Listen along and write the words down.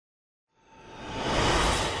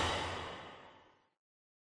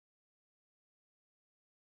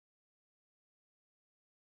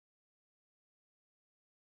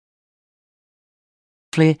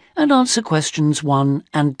and answer questions 1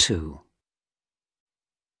 and 2.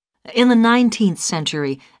 In the 19th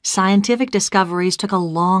century, scientific discoveries took a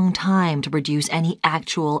long time to produce any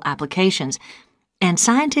actual applications, and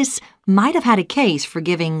scientists might have had a case for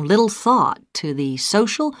giving little thought to the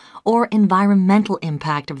social or environmental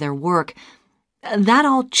impact of their work. That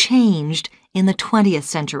all changed in the 20th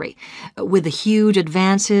century, with the huge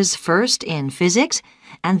advances first in physics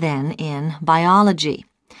and then in biology.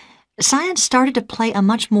 Science started to play a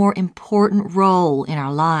much more important role in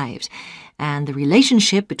our lives, and the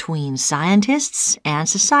relationship between scientists and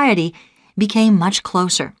society became much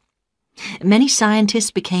closer. Many scientists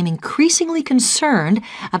became increasingly concerned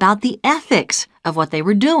about the ethics of what they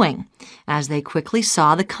were doing, as they quickly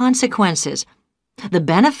saw the consequences. The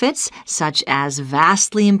benefits, such as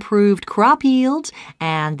vastly improved crop yields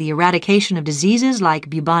and the eradication of diseases like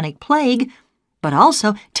bubonic plague, but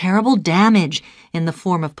also terrible damage in the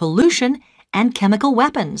form of pollution and chemical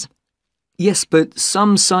weapons. Yes, but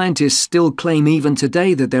some scientists still claim even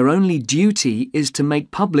today that their only duty is to make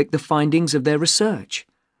public the findings of their research.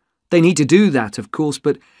 They need to do that, of course,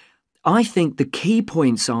 but I think the key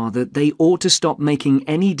points are that they ought to stop making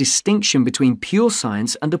any distinction between pure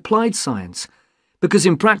science and applied science, because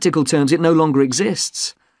in practical terms it no longer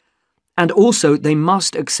exists. And also they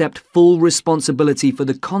must accept full responsibility for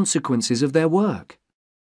the consequences of their work.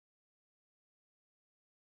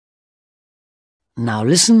 Now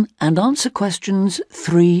listen and answer questions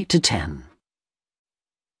 3 to 10.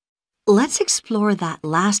 Let's explore that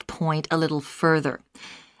last point a little further.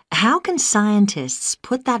 How can scientists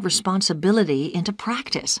put that responsibility into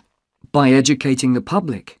practice? By educating the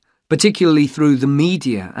public, particularly through the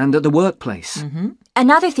media and at the workplace.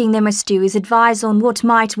 Another thing they must do is advise on what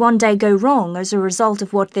might one day go wrong as a result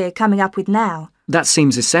of what they're coming up with now. That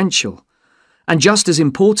seems essential. And just as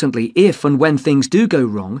importantly, if and when things do go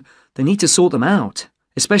wrong, they need to sort them out,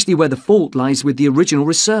 especially where the fault lies with the original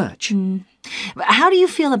research. How do you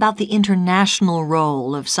feel about the international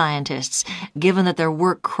role of scientists, given that their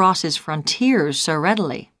work crosses frontiers so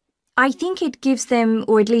readily? I think it gives them,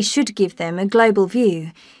 or at least should give them, a global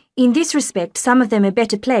view. In this respect, some of them are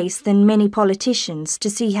better placed than many politicians to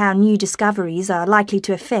see how new discoveries are likely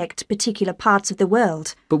to affect particular parts of the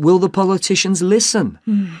world. But will the politicians listen?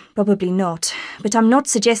 Probably not. But I'm not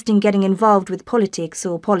suggesting getting involved with politics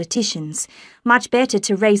or politicians. Much better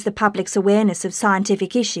to raise the public's awareness of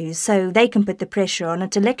scientific issues so they can put the pressure on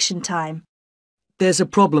at election time. There's a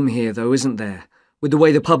problem here, though, isn't there, with the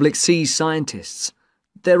way the public sees scientists.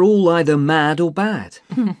 They're all either mad or bad.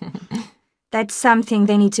 That's something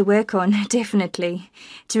they need to work on, definitely.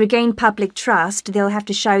 To regain public trust, they'll have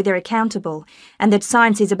to show they're accountable, and that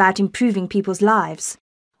science is about improving people's lives.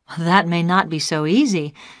 That may not be so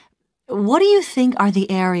easy. What do you think are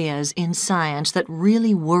the areas in science that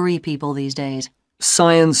really worry people these days?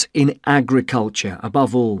 Science in agriculture,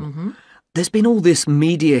 above all. There's been all this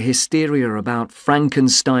media hysteria about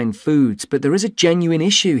Frankenstein foods, but there is a genuine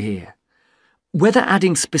issue here. Whether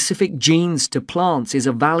adding specific genes to plants is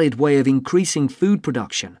a valid way of increasing food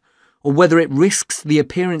production, or whether it risks the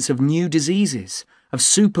appearance of new diseases, of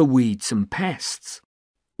superweeds and pests.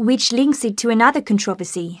 Which links it to another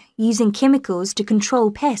controversy, using chemicals to control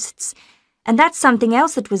pests. And that's something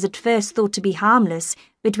else that was at first thought to be harmless,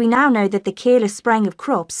 but we now know that the careless spraying of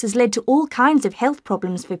crops has led to all kinds of health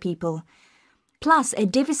problems for people. Plus a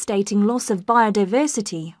devastating loss of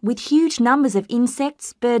biodiversity, with huge numbers of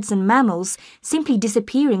insects, birds and mammals simply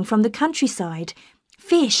disappearing from the countryside,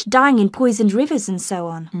 fish dying in poisoned rivers and so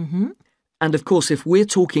on. And of course, if we're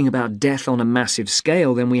talking about death on a massive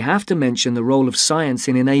scale, then we have to mention the role of science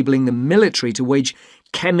in enabling the military to wage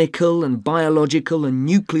chemical and biological and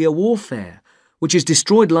nuclear warfare, which has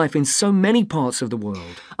destroyed life in so many parts of the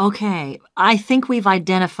world. Okay, I think we've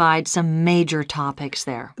identified some major topics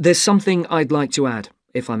there. There's something I'd like to add,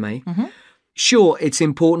 if I may. Sure, it's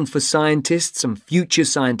important for scientists and future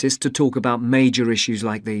scientists to talk about major issues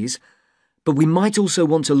like these, but we might also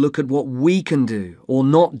want to look at what we can do or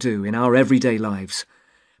not do in our everyday lives,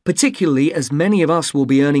 particularly as many of us will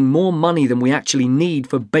be earning more money than we actually need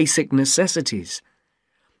for basic necessities.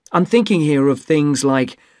 I'm thinking here of things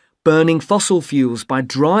like burning fossil fuels by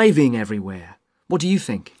driving everywhere. What do you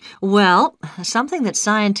think? Well, something that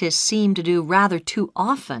scientists seem to do rather too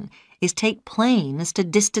often is take planes to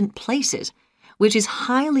distant places, which is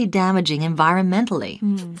highly damaging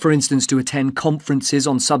environmentally. For instance, to attend conferences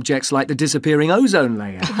on subjects like the disappearing ozone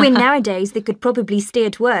layer. When nowadays they could probably stay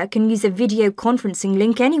at work and use a video conferencing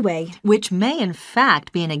link anyway. Which may in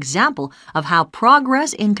fact be an example of how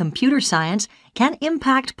progress in computer science can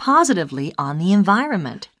impact positively on the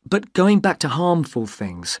environment. But going back to harmful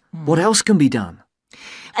things, what else can be done?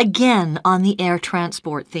 Again, on the air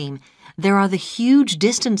transport theme, there are the huge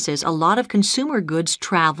distances a lot of consumer goods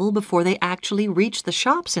travel before they actually reach the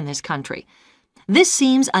shops in this country. This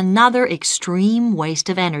seems another extreme waste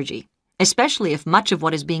of energy, especially if much of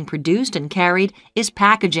what is being produced and carried is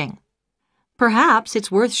packaging. Perhaps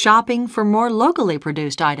it's worth shopping for more locally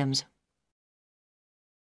produced items.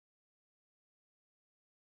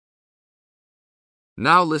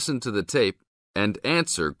 Now listen to the tape and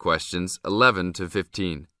answer questions 11 to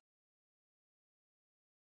 15.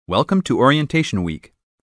 Welcome to Orientation Week.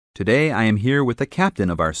 Today I am here with the captain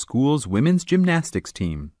of our school's women's gymnastics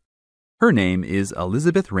team. Her name is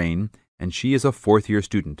Elizabeth Rain, and she is a fourth-year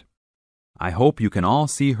student. I hope you can all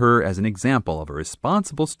see her as an example of a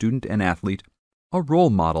responsible student and athlete, a role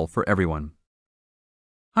model for everyone.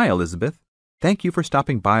 Hi, Elizabeth. Thank you for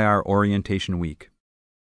stopping by our Orientation Week.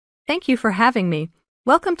 Thank you for having me.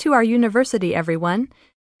 Welcome to our university, everyone.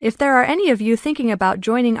 If there are any of you thinking about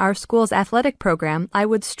joining our school's athletic program, I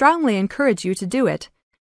would strongly encourage you to do it.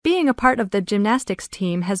 Being a part of the gymnastics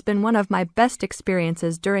team has been one of my best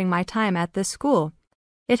experiences during my time at this school.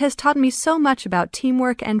 It has taught me so much about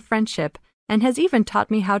teamwork and friendship, and has even taught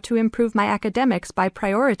me how to improve my academics by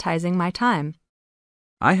prioritizing my time.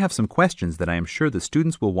 I have some questions that I am sure the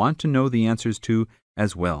students will want to know the answers to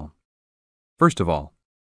as well. First of all,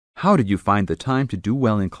 how did you find the time to do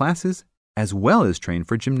well in classes as well as train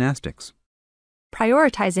for gymnastics?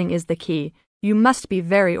 Prioritizing is the key. You must be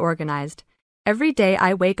very organized. Every day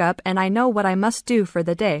I wake up and I know what I must do for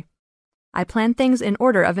the day. I plan things in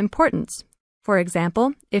order of importance. For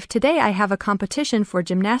example, if today I have a competition for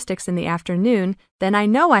gymnastics in the afternoon, then I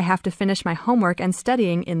know I have to finish my homework and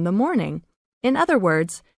studying in the morning. In other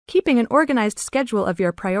words, keeping an organized schedule of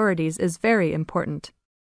your priorities is very important.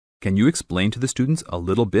 Can you explain to the students a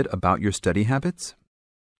little bit about your study habits?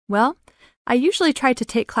 Well, I usually try to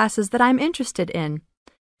take classes that I'm interested in.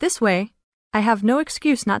 This way, I have no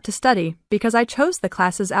excuse not to study because I chose the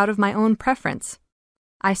classes out of my own preference.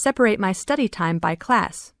 I separate my study time by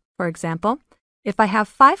class. For example, if I have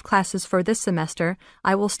 5 classes for this semester,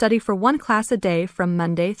 I will study for 1 class a day from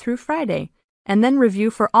Monday through Friday, and then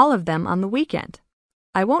review for all of them on the weekend.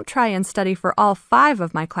 I won't try and study for all 5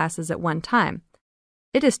 of my classes at one time.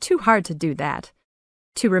 It is too hard to do that,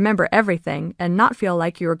 to remember everything and not feel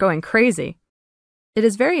like you are going crazy. It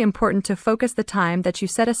is very important to focus the time that you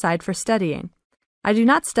set aside for studying. I do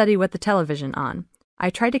not study with the television on. I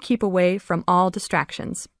try to keep away from all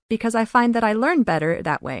distractions, because I find that I learn better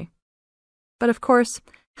that way. But of course,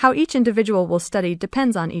 how each individual will study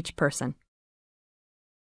depends on each person.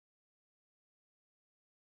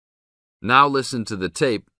 Now listen to the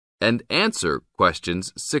tape and answer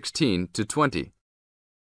questions 16 to 20.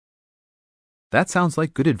 That sounds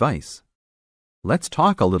like good advice. Let's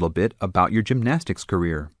talk a little bit about your gymnastics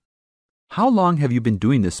career. How long have you been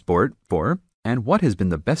doing this sport for, and what has been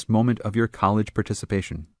the best moment of your college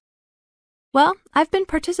participation? Well, I've been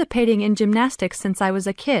participating in gymnastics since I was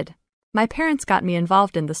a kid. My parents got me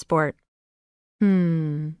involved in the sport.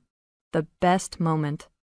 The best moment.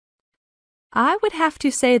 I would have to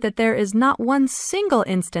say that there is not one single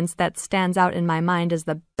instance that stands out in my mind as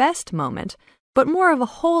the best moment, but more of a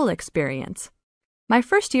whole experience. My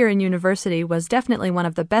first year in university was definitely one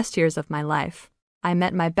of the best years of my life. I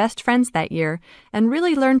met my best friends that year and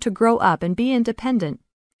really learned to grow up and be independent.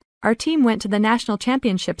 Our team went to the national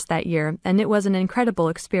championships that year, and it was an incredible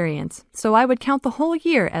experience, so I would count the whole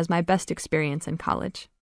year as my best experience in college.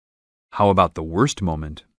 How about the worst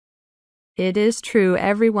moment? It is true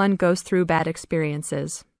everyone goes through bad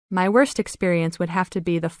experiences. My worst experience would have to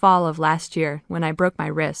be the fall of last year when I broke my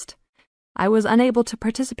wrist. I was unable to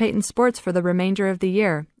participate in sports for the remainder of the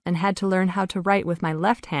year and had to learn how to write with my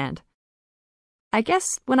left hand. I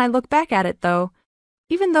guess when I look back at it, though,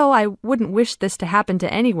 even though I wouldn't wish this to happen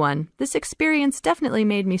to anyone, this experience definitely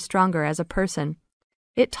made me stronger as a person.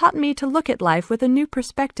 It taught me to look at life with a new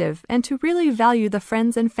perspective and to really value the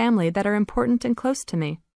friends and family that are important and close to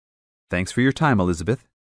me. Thanks for your time, Elizabeth.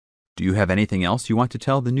 Do you have anything else you want to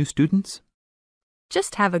tell the new students?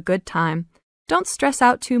 Just have a good time. Don't stress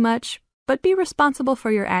out too much, but be responsible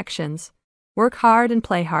for your actions. Work hard and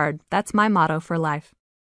play hard. That's my motto for life.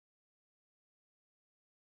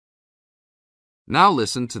 Now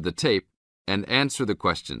listen to the tape and answer the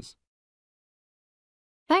questions.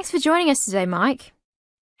 Thanks for joining us today, Mike.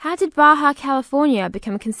 How did Baja California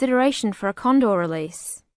become consideration for a condor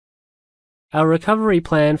release? Our recovery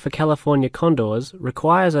plan for California condors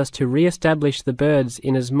requires us to re-establish the birds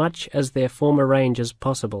in as much as their former range as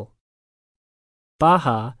possible.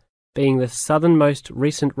 Baja, being the southernmost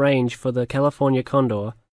recent range for the California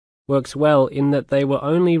condor, works well in that they were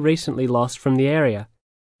only recently lost from the area,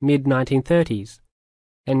 mid-1930s.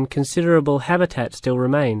 and considerable habitat still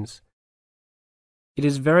remains. It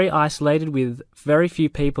is very isolated with very few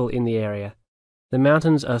people in the area. The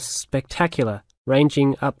mountains are spectacular,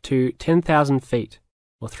 ranging up to 10,000 feet,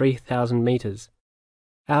 or 3,000 metres.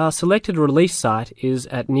 Our selected release site is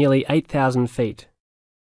at nearly 8,000 feet,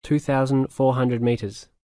 2,400 metres.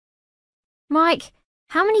 Mike,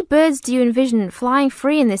 how many birds do you envision flying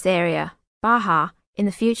free in this area, Baja, in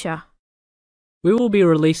the future? We will be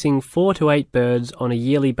releasing 4 to 8 birds on a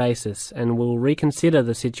yearly basis and will reconsider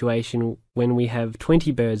the situation when we have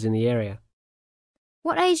 20 birds in the area.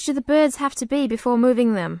 What age do the birds have to be before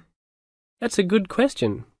moving them? That's a good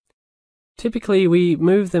question. Typically, we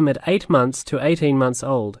move them at 8 months to 18 months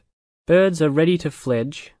old. Birds are ready to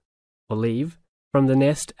fledge, or leave, from the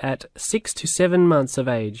nest at 6 to 7 months of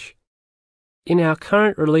age. In our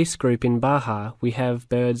current release group in Baja, we have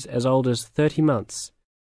birds as old as 30 months.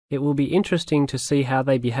 It will be interesting to see how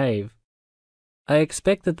they behave. I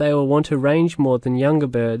expect that they will want to range more than younger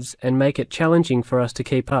birds and make it challenging for us to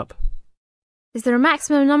keep up. Is there a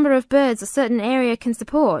maximum number of birds a certain area can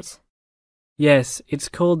support? Yes, it's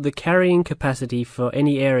called the carrying capacity for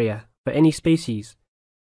any area, for any species.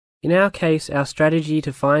 In our case, our strategy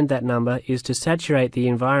to find that number is to saturate the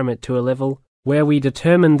environment to a level where we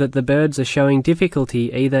determine that the birds are showing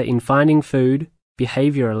difficulty either in finding food,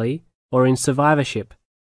 behaviourally, or in survivorship.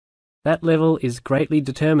 That level is greatly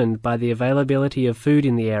determined by the availability of food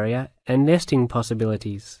in the area and nesting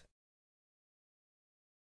possibilities.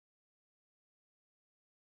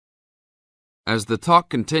 As the talk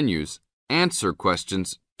continues, answer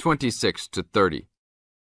questions 26 to 30.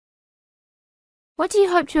 What do you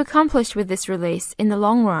hope to accomplish with this release in the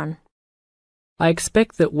long run? I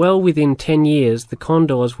expect that well within 10 years the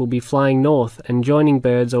condors will be flying north and joining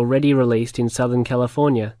birds already released in Southern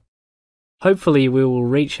California. Hopefully we will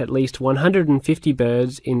reach at least 150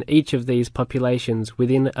 birds in each of these populations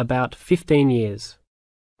within about 15 years.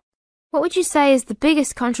 What would you say is the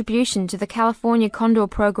biggest contribution to the California Condor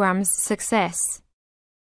program's success?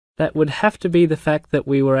 That would have to be the fact that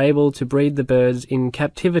we were able to breed the birds in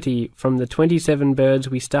captivity from the 27 birds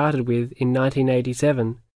we started with in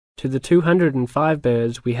 1987 to the 205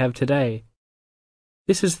 birds we have today.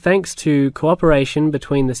 This is thanks to cooperation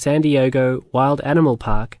between the San Diego Wild Animal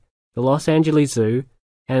Park, the Los Angeles Zoo,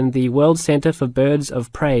 and the World Center for Birds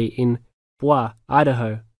of Prey in Boise,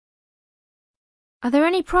 Idaho. Are there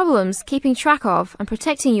any problems keeping track of and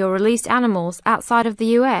protecting your released animals outside of the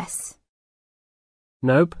US?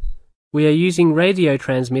 Nope. We are using radio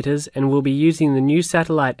transmitters and will be using the new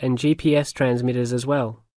satellite and GPS transmitters as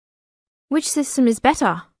well. Which system is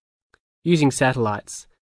better? Using satellites.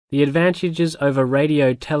 The advantages over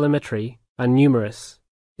radio telemetry are numerous.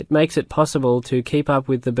 It makes it possible to keep up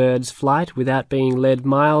with the bird's flight without being led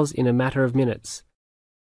miles in a matter of minutes.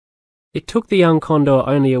 It took the young condor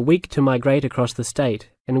only a week to migrate across the state,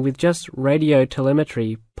 and with just radio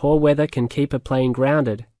telemetry, poor weather can keep a plane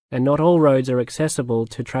grounded, and not all roads are accessible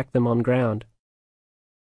to track them on ground.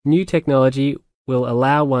 New technology will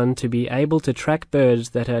allow one to be able to track birds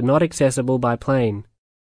that are not accessible by plane.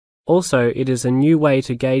 Also, it is a new way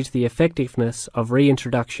to gauge the effectiveness of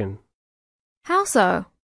reintroduction. How so?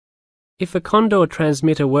 If a condor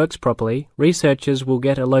transmitter works properly, researchers will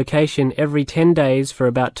get a location every 10 days for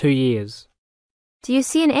about 2 years. Do you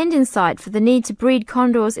see an end in sight for the need to breed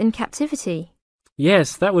condors in captivity?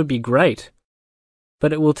 Yes, that would be great.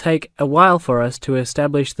 But it will take a while for us to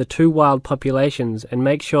establish the 2 wild populations and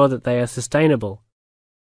make sure that they are sustainable.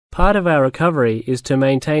 Part of our recovery is to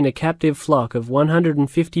maintain a captive flock of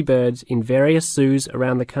 150 birds in various zoos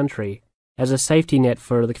around the country as a safety net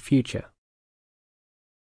for the future.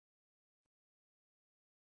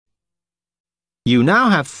 You now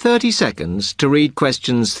have 30 seconds to read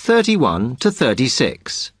questions 31 to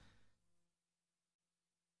 36.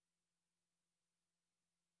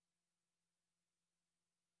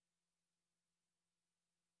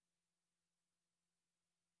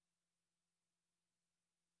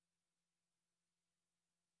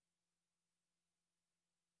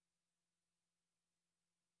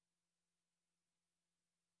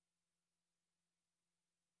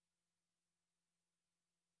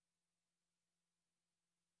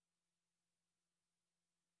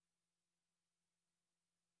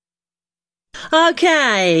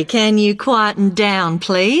 Okay, can you quieten down,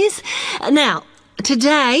 please? Now,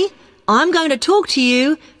 today I'm going to talk to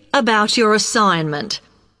you about your assignment.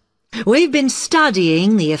 We've been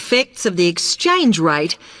studying the effects of the exchange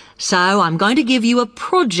rate, so I'm going to give you a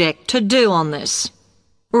project to do on this.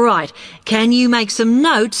 Right, can you make some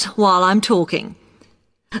notes while I'm talking?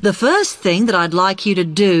 The first thing that I'd like you to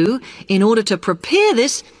do in order to prepare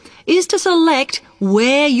this is to select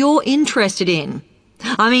where you're interested in.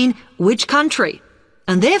 I mean, which country,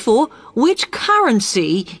 and therefore which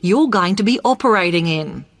currency you're going to be operating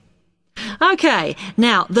in. Okay,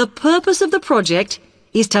 now the purpose of the project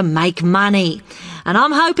is to make money, and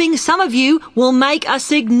I'm hoping some of you will make a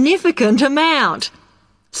significant amount.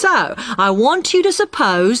 So, I want you to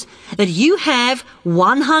suppose that you have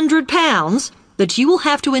 £100 that you will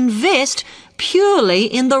have to invest purely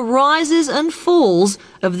in the rises and falls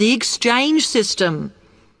of the exchange system.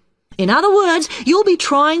 In other words, you'll be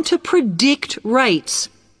trying to predict rates.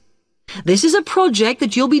 This is a project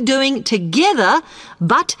that you'll be doing together,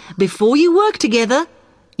 but before you work together,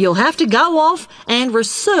 you'll have to go off and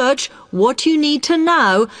research what you need to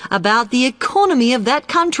know about the economy of that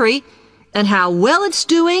country and how well it's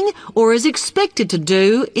doing or is expected to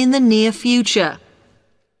do in the near future.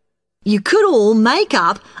 You could all make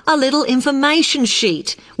up a little information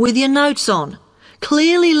sheet with your notes on,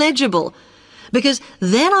 clearly legible, because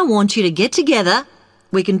then I want you to get together,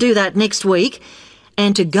 we can do that next week,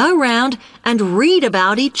 and to go round and read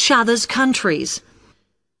about each other's countries.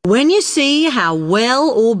 When you see how well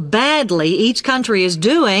or badly each country is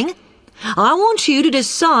doing, I want you to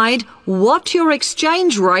decide what your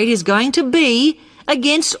exchange rate is going to be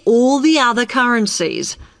against all the other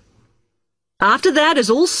currencies. After that is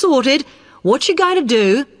all sorted, what you're going to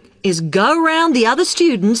do is go round the other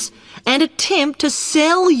students and attempt to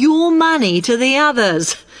sell your money to the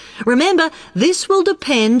others. Remember, this will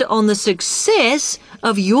depend on the success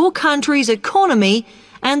of your country's economy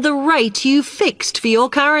and the rate you fixed for your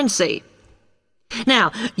currency.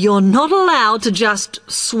 Now, you're not allowed to just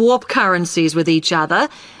swap currencies with each other,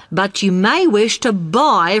 but you may wish to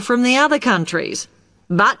buy from the other countries.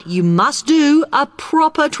 But you must do a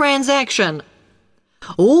proper transaction.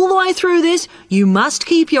 All the way through this, you must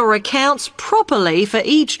keep your accounts properly for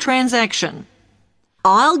each transaction.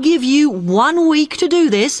 I'll give you 1 week to do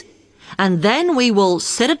this, and then we will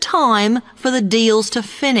set a time for the deals to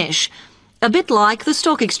finish, a bit like the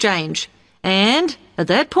stock exchange. And at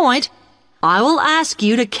that point, I will ask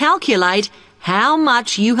you to calculate how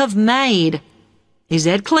much you have made. Is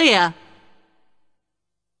that clear?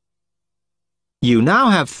 You now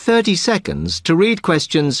have 30 seconds to read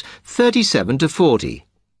questions 37 to 40.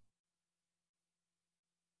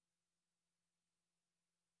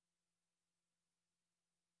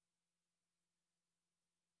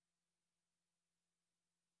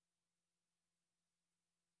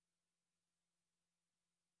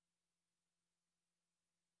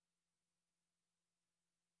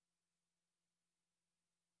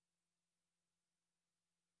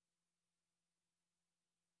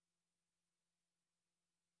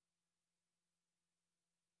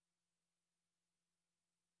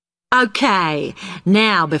 Okay,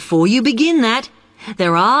 now before you begin that,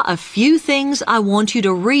 there are a few things I want you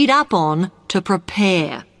to read up on to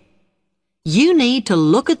prepare. You need to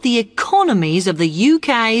look at the economies of the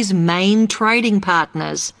UK's main trading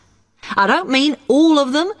partners. I don't mean all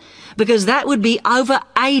of them, because that would be over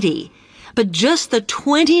 80, but just the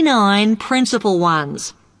 29 principal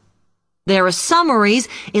ones. There are summaries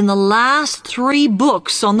in the last 3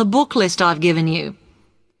 books on the book list I've given you.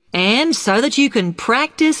 And so that you can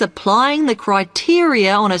practice applying the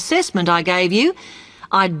criteria on assessment I gave you,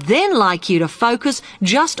 I'd then like you to focus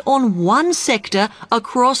just on one sector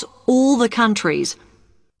across all the countries.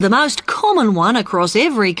 The most common one across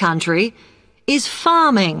every country is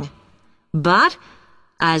farming. But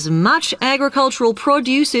as much agricultural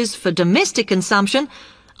produce is for domestic consumption,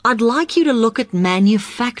 I'd like you to look at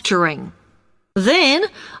manufacturing. Then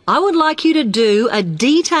I would like you to do a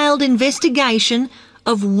detailed investigation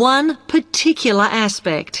of one particular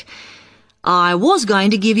aspect. I was going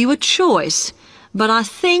to give you a choice, but I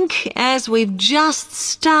think as we've just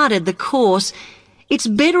started the course, it's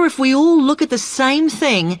better if we all look at the same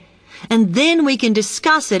thing and then we can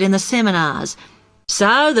discuss it in the seminars.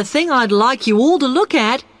 So the thing I'd like you all to look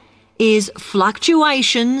at is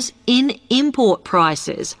fluctuations in import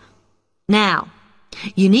prices. Now,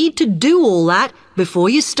 you need to do all that before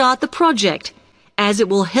you start the project, as it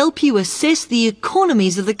will help you assess the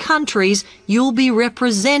economies of the countries you'll be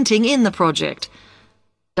representing in the project.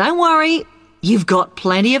 Don't worry, you've got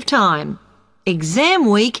plenty of time. Exam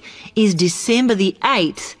week is December the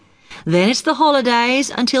 8th. Then it's the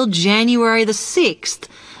holidays until January the 6th,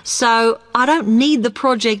 so I don't need the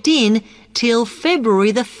project in till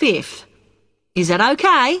February the 5th. Is that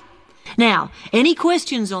okay? Now, any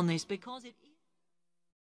questions on this? Because it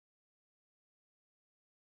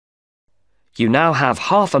You now have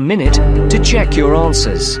half a minute to check your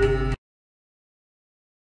answers.